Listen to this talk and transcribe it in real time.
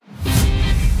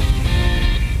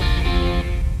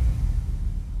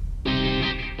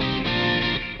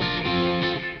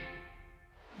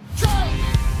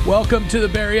Welcome to the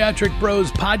Bariatric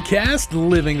Bros podcast,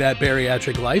 living that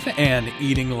bariatric life and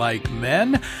eating like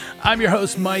men. I'm your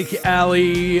host, Mike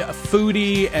Alley,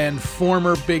 foodie and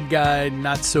former big guy,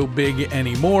 not so big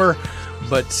anymore,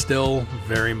 but still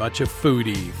very much a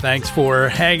foodie. Thanks for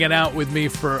hanging out with me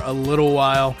for a little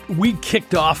while. We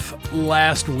kicked off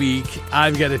last week.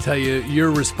 I've got to tell you,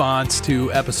 your response to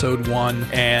episode 1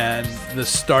 and the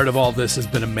start of all this has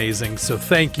been amazing. So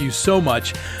thank you so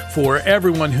much for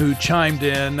everyone who chimed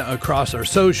in across our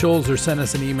socials or sent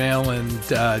us an email and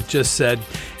just said,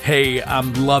 hey,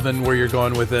 I'm loving where you're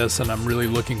going with this, and I'm really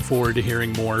looking forward to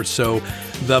hearing more. So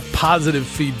the positive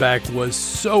feedback was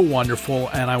so wonderful,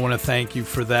 and I want to thank you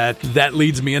for that. That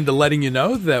leads me into letting you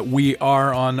know that we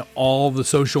are on all the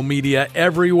social media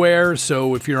everywhere.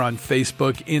 So if you're on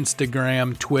Facebook,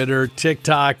 Instagram, Twitter,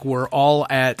 TikTok, we're all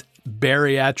at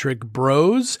Bariatric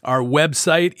Bros. Our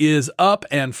website is up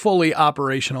and fully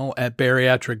operational at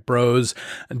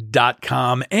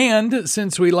bariatricbros.com. And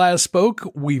since we last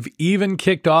spoke, we've even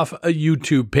kicked off a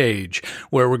YouTube page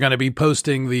where we're going to be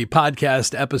posting the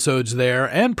podcast episodes there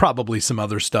and probably some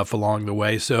other stuff along the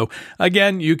way. So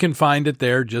again, you can find it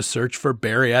there. Just search for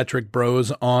Bariatric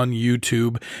Bros on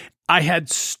YouTube. I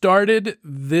had started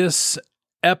this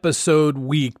episode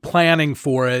week planning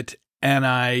for it, and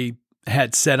I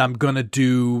had said I'm going to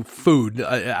do food.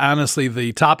 Honestly,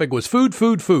 the topic was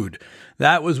food.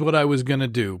 That was what I was going to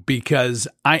do because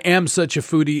I am such a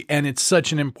foodie, and it's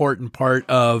such an important part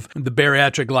of the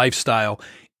bariatric lifestyle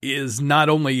is not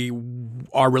only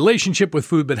our relationship with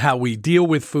food, but how we deal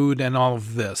with food and all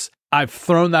of this. I've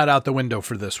thrown that out the window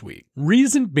for this week.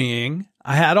 Reason being,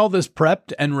 I had all this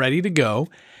prepped and ready to go.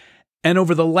 And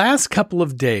over the last couple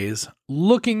of days,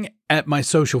 looking at my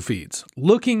social feeds,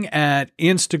 looking at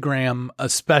Instagram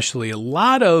especially, a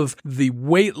lot of the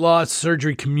weight loss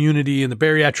surgery community and the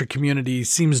bariatric community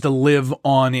seems to live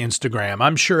on Instagram.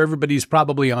 I'm sure everybody's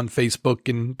probably on Facebook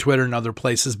and Twitter and other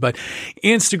places, but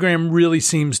Instagram really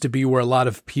seems to be where a lot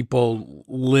of people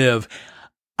live.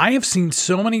 I have seen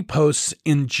so many posts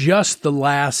in just the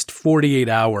last 48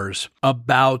 hours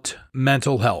about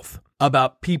mental health,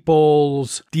 about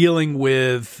people's dealing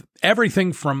with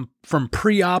everything from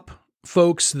pre-op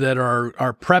folks that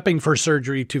are prepping for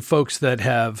surgery to folks that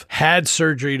have had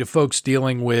surgery to folks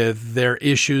dealing with their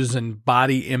issues and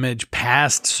body image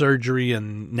past surgery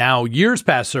and now years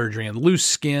past surgery and loose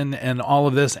skin and all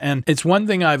of this. And it's one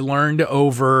thing I've learned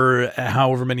over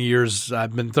however many years,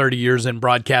 I've been 30 years in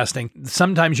broadcasting.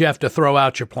 Sometimes you have to throw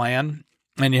out your plan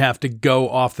and you have to go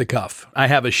off the cuff. I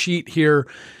have a sheet here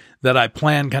that I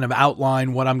plan, kind of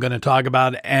outline what I'm going to talk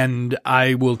about. And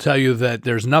I will tell you that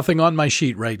there's nothing on my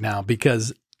sheet right now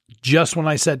because just when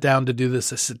I sat down to do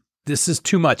this, I said, this is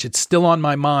too much. It's still on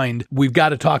my mind. We've got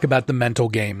to talk about the mental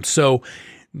game. So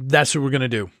that's what we're going to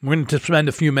do. We're going to spend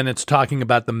a few minutes talking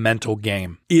about the mental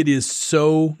game. It is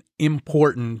so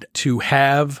important to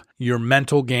have your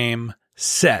mental game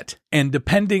set. And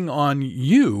depending on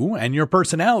you and your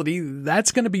personality,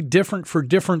 that's going to be different for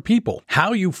different people.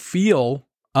 How you feel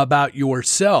about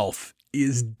yourself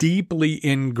is deeply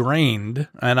ingrained,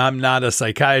 and I'm not a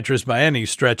psychiatrist by any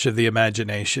stretch of the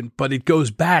imagination, but it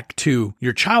goes back to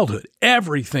your childhood.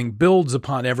 Everything builds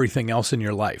upon everything else in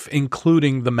your life,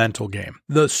 including the mental game.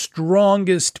 The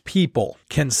strongest people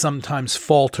can sometimes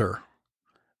falter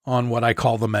on what I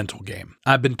call the mental game.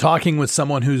 I've been talking with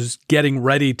someone who's getting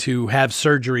ready to have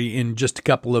surgery in just a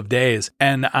couple of days,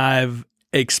 and I've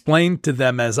explained to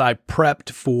them as I prepped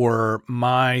for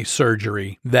my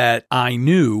surgery that I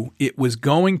knew it was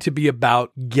going to be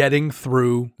about getting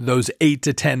through those 8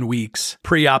 to 10 weeks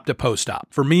pre-op to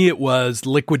post-op. For me, it was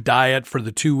liquid diet for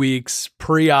the 2 weeks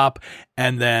pre-op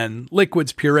and then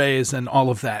liquids, purees, and all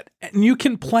of that. And you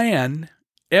can plan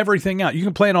everything out. You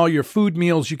can plan all your food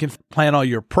meals, you can plan all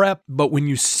your prep, but when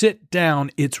you sit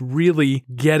down, it's really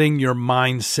getting your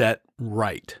mindset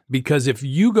right. Because if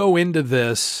you go into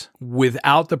this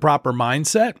without the proper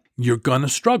mindset, you're going to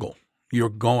struggle. You're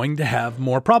going to have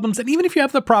more problems. And even if you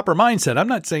have the proper mindset, I'm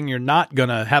not saying you're not going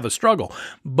to have a struggle,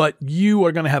 but you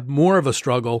are going to have more of a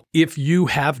struggle if you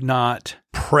have not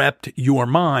prepped your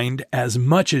mind as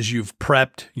much as you've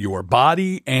prepped your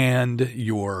body and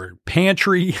your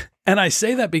pantry. And I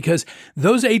say that because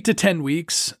those 8 to 10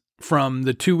 weeks from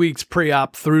the 2 weeks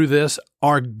pre-op through this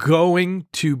are going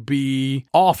to be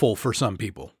awful for some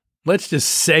people. Let's just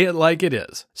say it like it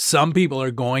is. Some people are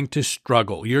going to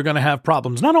struggle. You're going to have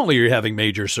problems. Not only are you having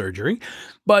major surgery,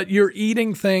 but you're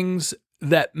eating things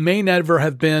that may never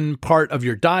have been part of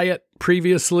your diet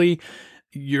previously.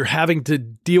 You're having to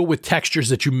deal with textures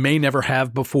that you may never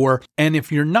have before. And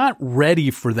if you're not ready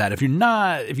for that, if you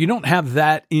don't have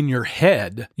that in your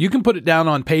head, you can put it down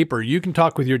on paper. You can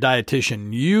talk with your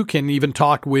dietitian. You can even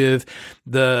talk with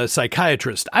the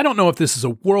psychiatrist. I don't know if this is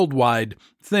a worldwide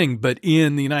thing, but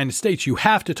in the United States, you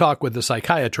have to talk with the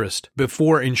psychiatrist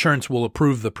before insurance will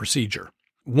approve the procedure.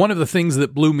 One of the things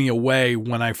that blew me away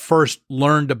when I first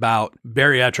learned about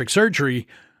bariatric surgery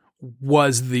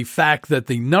was the fact that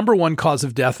the number one cause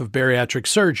of death of bariatric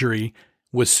surgery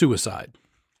was suicide.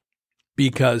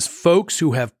 Because folks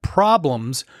who have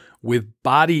problems with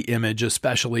body image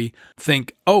especially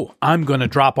think, oh, I'm going to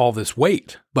drop all this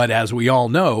weight. But as we all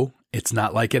know, it's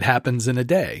not like it happens in a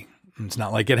day. It's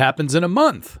not like it happens in a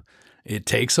month. It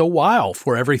takes a while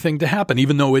for everything to happen,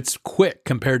 even though it's quick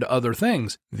compared to other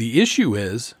things. The issue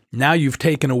is now you've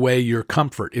taken away your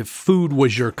comfort. If food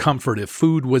was your comfort, if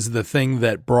food was the thing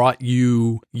that brought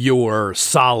you your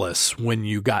solace when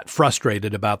you got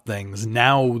frustrated about things,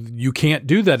 now you can't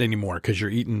do that anymore because you're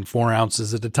eating 4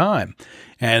 ounces at a time.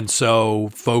 And so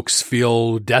folks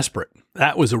feel desperate.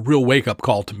 That was a real wake-up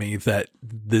call to me that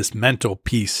this mental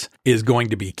piece is going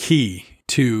to be key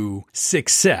to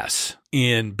success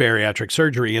in bariatric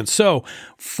surgery. And so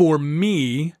for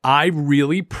me, I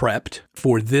really prepped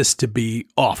for this to be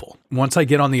awful. Once I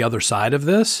get on the other side of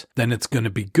this, then it's going to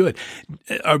be good.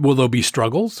 Will there be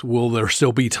struggles? Will there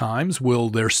still be times? Will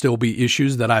there still be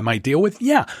issues that I might deal with?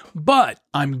 Yeah, but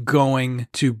I'm going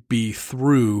to be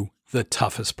through the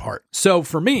toughest part. So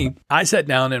for me, I sat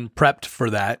down and prepped for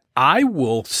that. I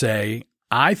will say,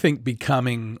 I think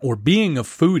becoming or being a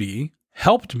foodie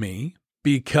helped me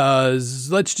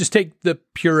because let's just take the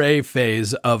puree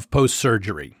phase of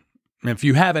post-surgery. If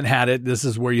you haven't had it, this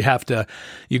is where you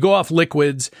go off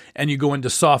liquids and you go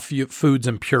into soft foods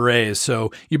and purees.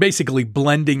 So you're basically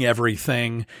blending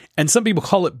everything. And some people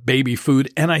call it baby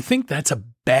food. And I think that's a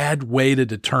bad way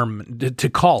to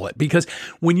call it, because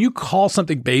when you call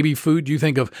something baby food, you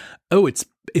think of, oh, it's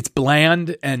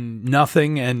bland and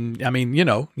nothing. And I mean,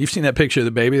 you've seen that picture of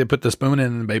the baby. They put the spoon in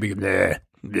and the baby goes, bleh,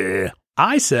 bleh.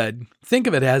 I said, think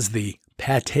of it as the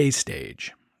pate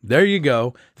stage. There you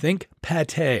go. Think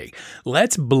pate.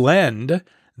 Let's blend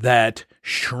that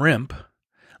shrimp.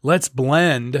 Let's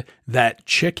blend that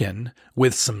chicken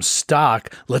with some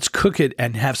stock. Let's cook it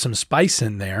and have some spice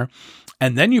in there.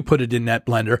 And then you put it in that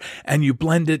blender and you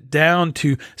blend it down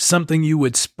to something you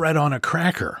would spread on a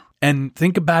cracker. And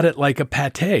think about it like a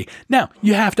pate. Now,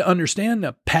 you have to understand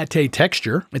the pate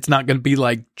texture. It's not going to be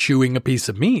like chewing a piece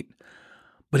of meat.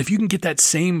 But if you can get that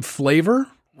same flavor,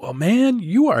 well, man,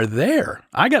 you are there.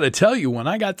 I got to tell you, when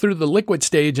I got through the liquid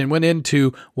stage and went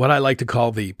into what I like to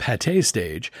call the pate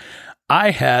stage,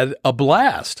 I had a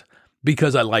blast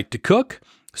because I like to cook.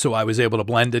 So I was able to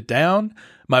blend it down.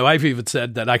 My wife even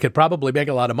said that I could probably make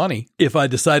a lot of money if I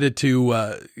decided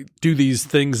to do these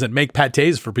things and make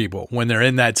pates for people when they're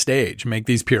in that stage, make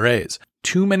these purees.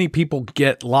 Too many people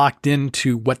get locked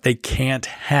into what they can't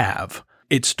have.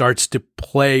 It starts to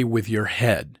play with your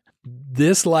head.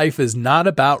 This life is not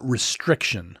about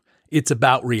restriction. It's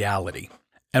about reality.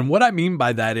 And what I mean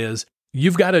by that is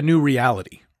you've got a new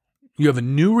reality. You have a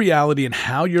new reality in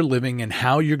how you're living and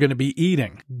how you're going to be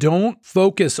eating. Don't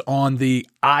focus on the,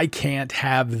 I can't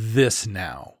have this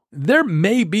now. There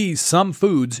may be some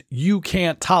foods you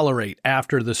can't tolerate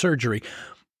after the surgery.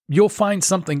 You'll find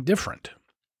something different.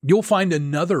 You'll find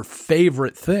another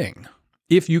favorite thing.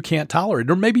 If you can't tolerate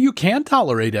it, or maybe you can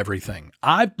tolerate everything.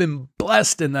 I've been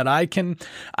blessed in that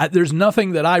there's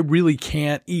nothing that I really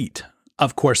can't eat.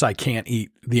 Of course, I can't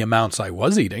eat the amounts I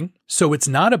was eating. So it's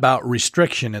not about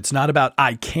restriction. It's not about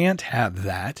I can't have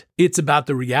that. It's about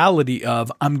the reality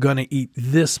of I'm going to eat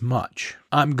this much.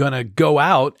 I'm going to go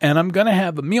out and I'm going to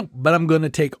have a meal, but I'm going to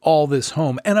take all this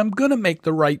home and I'm going to make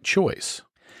the right choice.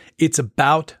 It's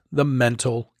about the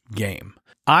mental game.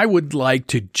 I would like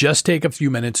to just take a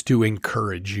few minutes to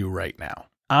encourage you right now.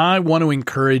 I want to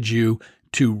encourage you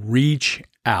to reach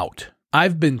out.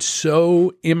 I've been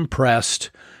so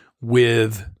impressed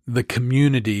with the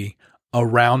community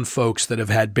around folks that have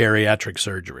had bariatric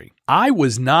surgery. I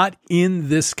was not in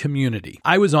this community.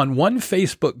 I was on one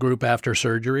Facebook group after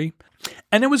surgery,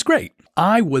 and it was great.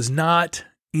 I was not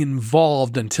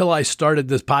involved until I started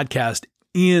this podcast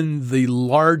in the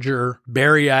larger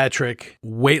bariatric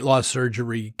weight loss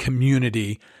surgery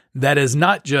community that is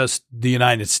not just the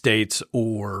United States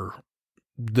or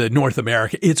the North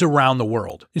America, it's around the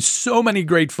world. There's so many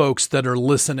great folks that are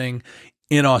listening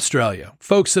in Australia,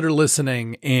 folks that are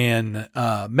listening in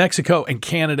Mexico and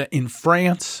Canada, in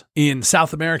France, in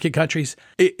South American countries.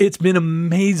 It's been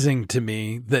amazing to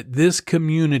me that this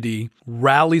community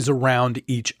rallies around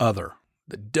each other.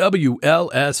 The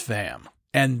WLS fam.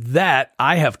 And that,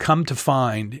 I have come to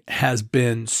find, has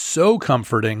been so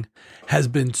comforting, has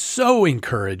been so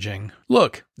encouraging.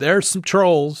 Look, there's some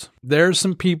trolls. There's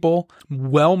some people,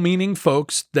 well-meaning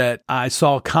folks that I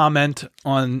saw comment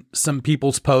on some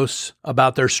people's posts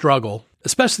about their struggle.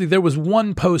 Especially, there was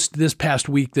one post this past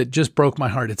week that just broke my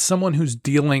heart. It's someone who's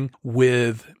dealing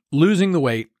with losing the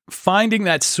weight, finding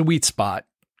that sweet spot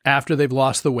after they've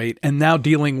lost the weight, and now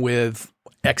dealing with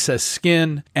excess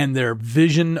skin and their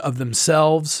vision of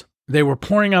themselves. They were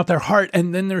pouring out their heart,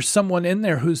 and then there's someone in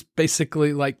there who's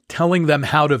basically like telling them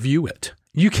how to view it.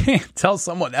 You can't tell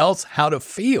someone else how to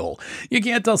feel. You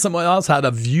can't tell someone else how to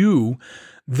view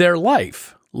their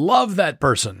life. Love that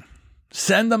person.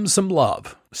 Send them some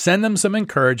love. Send them some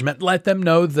encouragement. Let them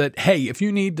know that, hey, if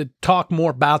you need to talk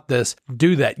more about this,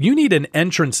 do that. You need an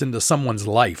entrance into someone's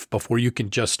life before you can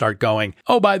just start going,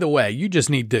 oh, by the way, you just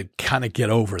need to kind of get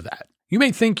over that. You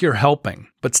may think you're helping,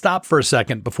 but stop for a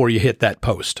second before you hit that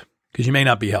post, because you may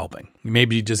not be helping. You may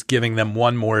be just giving them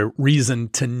one more reason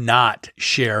to not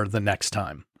share the next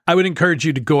time. I would encourage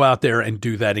you to go out there and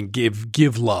do that and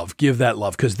give love, give that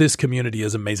love, because this community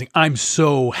is amazing. I'm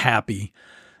so happy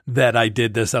that I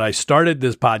did this, that I started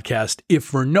this podcast, if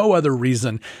for no other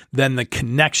reason than the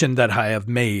connection that I have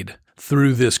made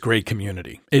through this great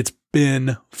community. It's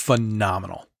been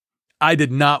phenomenal. I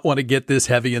did not want to get this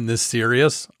heavy and this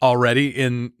serious already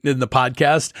in the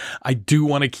podcast. I do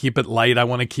want to keep it light. I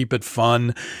want to keep it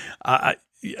fun. I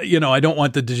don't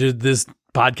want this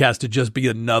podcast to just be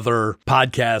another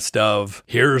podcast of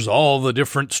here's all the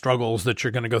different struggles that you're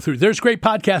going to go through. There's great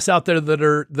podcasts out there that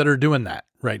are doing that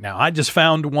right now. I just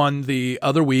found one the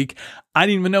other week. I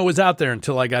didn't even know it was out there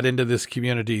until I got into this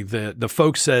community. The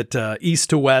folks at East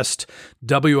to West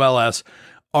WLS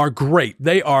are great.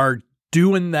 They are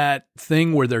doing that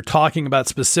thing where they're talking about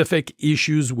specific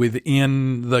issues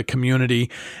within the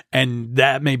community, and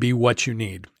that may be what you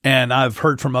need. And I've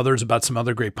heard from others about some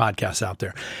other great podcasts out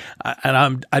there.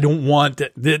 And I don't want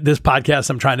this podcast.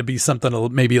 I'm trying to be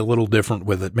something maybe a little different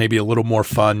with it, maybe a little more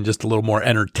fun, just a little more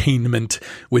entertainment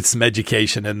with some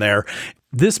education in there.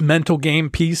 This mental game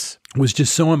piece was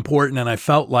just so important, and I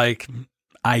felt like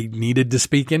I needed to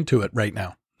speak into it right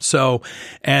now. So,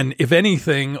 and if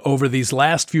anything, over these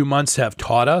last few months have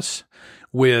taught us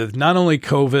with not only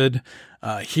COVID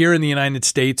here in the United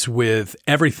States, with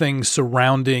everything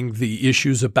surrounding the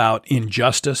issues about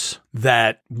injustice,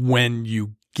 that when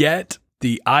you get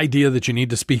the idea that you need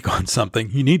to speak on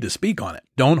something, you need to speak on it.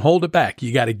 Don't hold it back.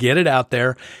 You got to get it out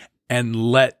there and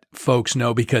let folks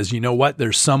know, because you know what?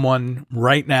 There's someone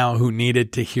right now who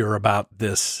needed to hear about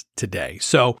this today.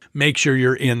 So make sure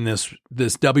you're in this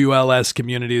WLS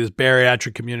community, this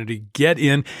bariatric community. Get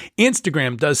in.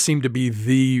 Instagram does seem to be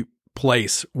the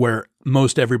place where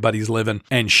most everybody's living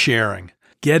and sharing.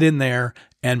 Get in there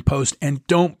and post, and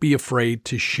don't be afraid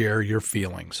to share your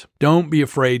feelings. Don't be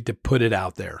afraid to put it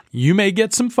out there. You may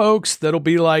get some folks that'll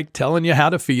be like telling you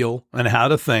how to feel and how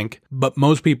to think, but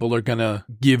most people are going to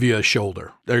give you a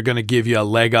shoulder. They're going to give you a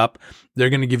leg up.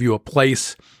 They're going to give you a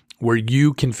place where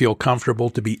you can feel comfortable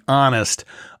to be honest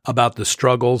about the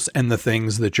struggles and the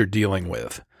things that you're dealing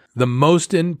with. The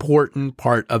most important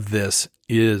part of this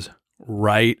is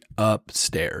right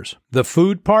upstairs. The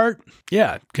food part,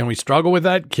 yeah. Can we struggle with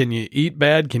that? Can you eat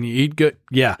bad? Can you eat good?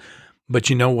 Yeah. But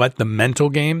you know what? The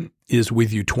mental game is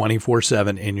with you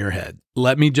 24/7 in your head.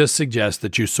 Let me just suggest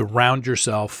that you surround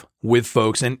yourself with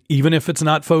folks, and even if it's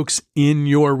not folks in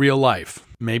your real life,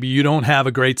 maybe you don't have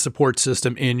a great support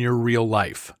system in your real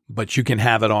life, but you can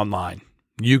have it online.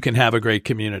 You can have a great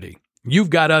community.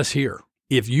 You've got us here.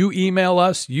 If you email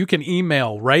us, you can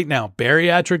email right now,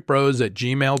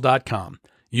 bariatricbros@gmail.com.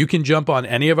 You can jump on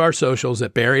any of our socials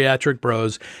at Bariatric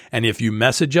Bros, and if you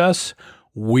message us,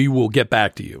 we will get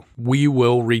back to you. We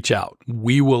will reach out.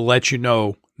 We will let you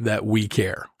know that we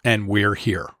care and we're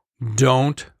here.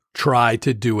 Don't try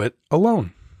to do it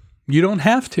alone. You don't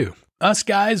have to. Us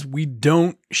guys, we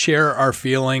don't share our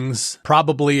feelings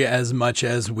probably as much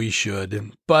as we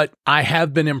should, but I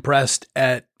have been impressed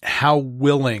at how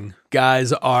willing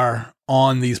guys are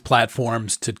on these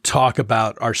platforms to talk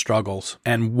about our struggles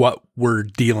and what we're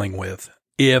dealing with.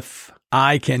 If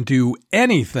I can do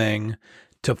anything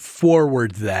to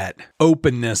forward that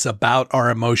openness about our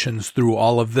emotions through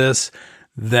all of this,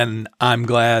 then I'm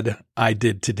glad I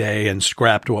did today and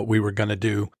scrapped what we were going to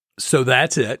do. So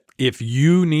that's it. If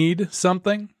you need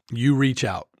something, you reach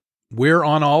out. We're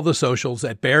on all the socials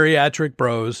at Bariatric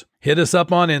Bros. Hit us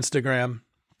up on Instagram,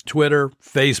 Twitter,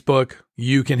 Facebook.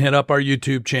 You can hit up our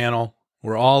YouTube channel.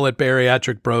 We're all at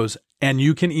Bariatric Bros. And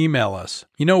you can email us.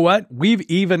 You know what? We've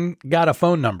even got a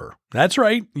phone number. That's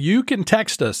right. You can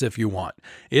text us if you want.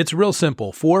 It's real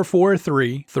simple.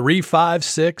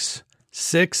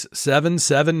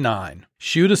 443-356-6779.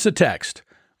 Shoot us a text.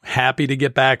 Happy to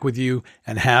get back with you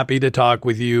and happy to talk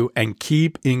with you and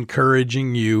keep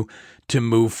encouraging you to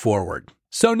move forward.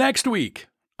 So next week,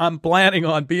 I'm planning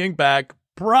on being back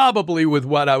probably with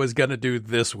what I was going to do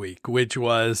this week, which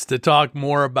was to talk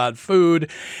more about food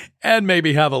and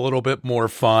maybe have a little bit more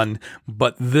fun.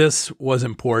 But this was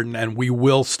important, and we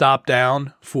will stop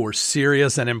down for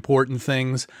serious and important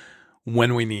things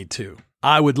when we need to.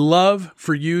 I would love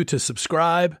for you to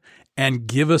subscribe and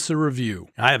give us a review.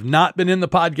 I have not been in the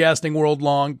podcasting world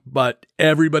long, but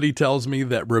everybody tells me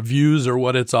that reviews are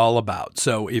what it's all about.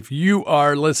 So if you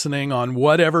are listening on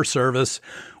whatever service,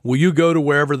 will you go to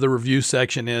wherever the review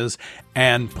section is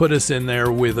and put us in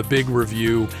there with a big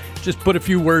review? Just put a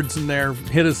few words in there,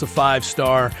 hit us a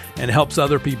 5-star, and helps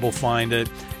other people find it.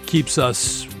 Keeps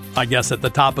us, I guess, at the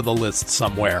top of the list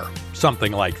somewhere.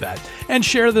 Something like that. And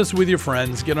share this with your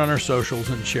friends. Get on our socials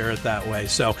and share it that way.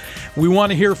 So we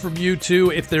want to hear from you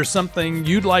too. If there's something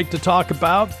you'd like to talk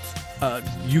about,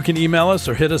 you can email us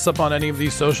or hit us up on any of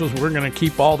these socials. We're going to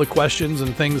keep all the questions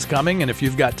and things coming. And if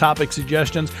you've got topic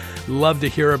suggestions, love to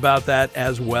hear about that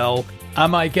as well.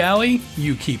 I'm Mike Alley.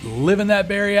 You keep living that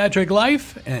bariatric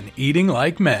life and eating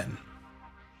like men.